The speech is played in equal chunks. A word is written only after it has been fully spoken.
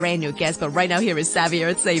brand new guest, but right now here is Savvy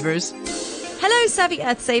Earth Savers. Hello, Savvy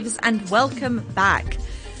Earth Savers, and welcome back.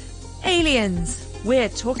 Aliens. We're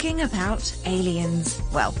talking about aliens.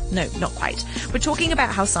 Well, no, not quite. We're talking about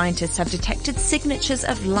how scientists have detected signatures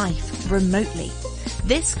of life remotely.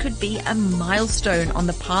 This could be a milestone on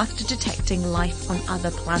the path to detecting life on other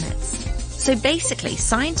planets. So basically,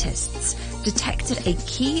 scientists detected a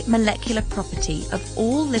key molecular property of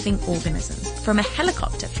all living organisms from a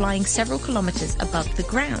helicopter flying several kilometers above the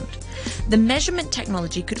ground. The measurement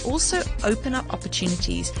technology could also open up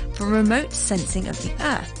opportunities for remote sensing of the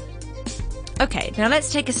Earth. Okay, now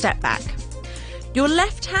let's take a step back. Your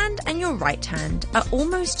left hand and your right hand are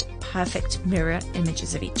almost perfect mirror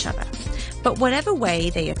images of each other. But whatever way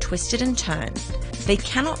they are twisted and turned, they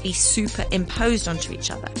cannot be superimposed onto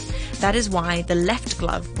each other. That is why the left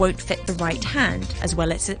glove won't fit the right hand as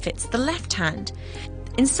well as it fits the left hand.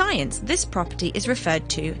 In science, this property is referred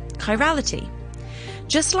to chirality.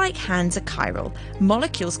 Just like hands are chiral,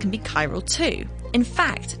 molecules can be chiral too. In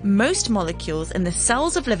fact, most molecules in the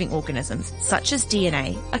cells of living organisms, such as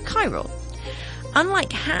DNA, are chiral.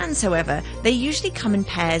 Unlike hands, however, they usually come in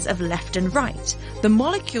pairs of left and right. The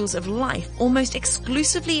molecules of life almost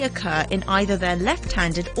exclusively occur in either their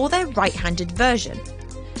left-handed or their right-handed version.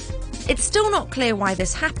 It's still not clear why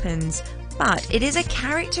this happens, but it is a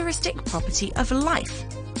characteristic property of life,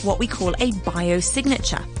 what we call a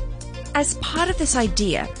biosignature. As part of this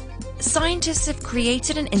idea, scientists have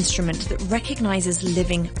created an instrument that recognizes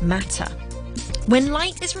living matter. When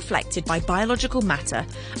light is reflected by biological matter,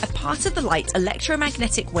 a part of the light's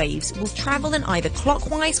electromagnetic waves will travel in either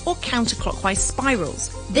clockwise or counterclockwise spirals.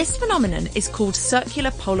 This phenomenon is called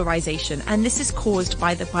circular polarization, and this is caused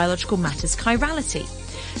by the biological matter's chirality.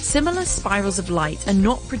 Similar spirals of light are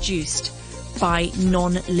not produced by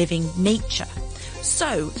non-living nature.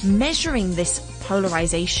 So, measuring this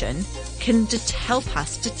polarization can help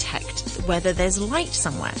us detect whether there's light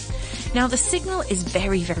somewhere. Now, the signal is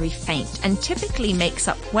very, very faint and typically makes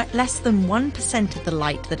up less than 1% of the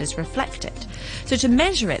light that is reflected. So to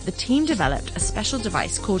measure it, the team developed a special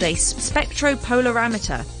device called a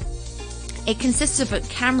spectropolarimeter. It consists of a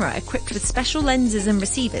camera equipped with special lenses and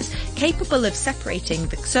receivers capable of separating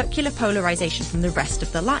the circular polarization from the rest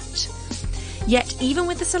of the light. Yet, even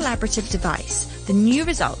with this elaborate device, the new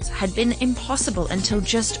results had been impossible until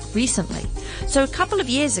just recently. So a couple of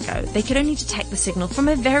years ago, they could only detect the signal from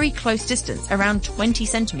a very close distance, around 20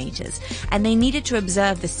 centimeters, and they needed to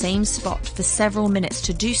observe the same spot for several minutes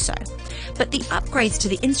to do so. But the upgrades to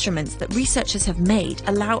the instruments that researchers have made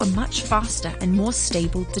allow a much faster and more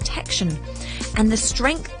stable detection. And the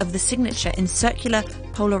strength of the signature in circular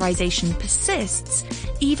polarization persists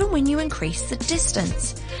even when you increase the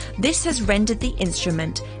distance. This has rendered the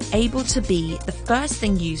instrument able to be the first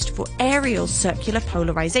thing used for aerial circular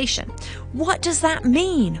polarization. What does that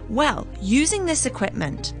mean? Well, using this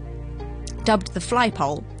equipment, dubbed the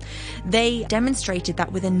flypole, they demonstrated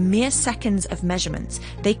that within mere seconds of measurements,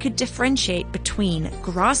 they could differentiate between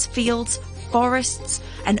grass fields, forests,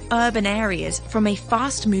 and urban areas from a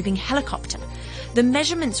fast-moving helicopter. The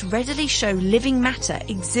measurements readily show living matter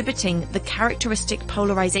exhibiting the characteristic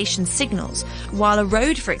polarization signals, while a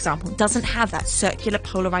road, for example, doesn't have that circular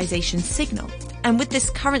polarization signal. And with this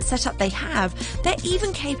current setup they have, they're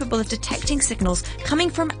even capable of detecting signals coming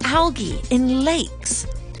from algae in lakes.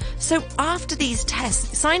 So after these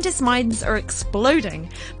tests, scientists' minds are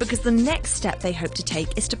exploding because the next step they hope to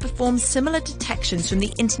take is to perform similar detections from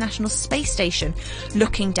the International Space Station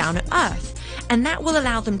looking down at Earth. And that will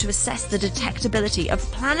allow them to assess the detectability of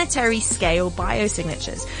planetary-scale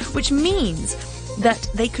biosignatures, which means that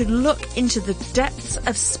they could look into the depths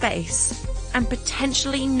of space and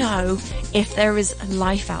potentially know if there is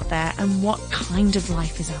life out there and what kind of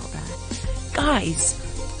life is out there. Guys,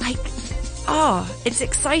 it's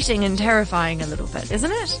exciting and terrifying a little bit,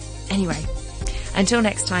 isn't it? Anyway, until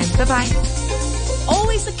next time, bye-bye.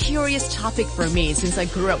 Always a curious topic for me since I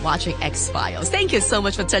grew up watching X-Files. Thank you so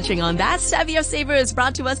much for touching on that. Savvy Earth Saver is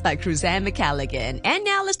brought to us by Cruzanne McCalligan. And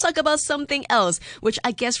now let's talk about something else, which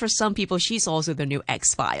I guess for some people, she's also the new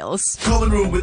X-Files.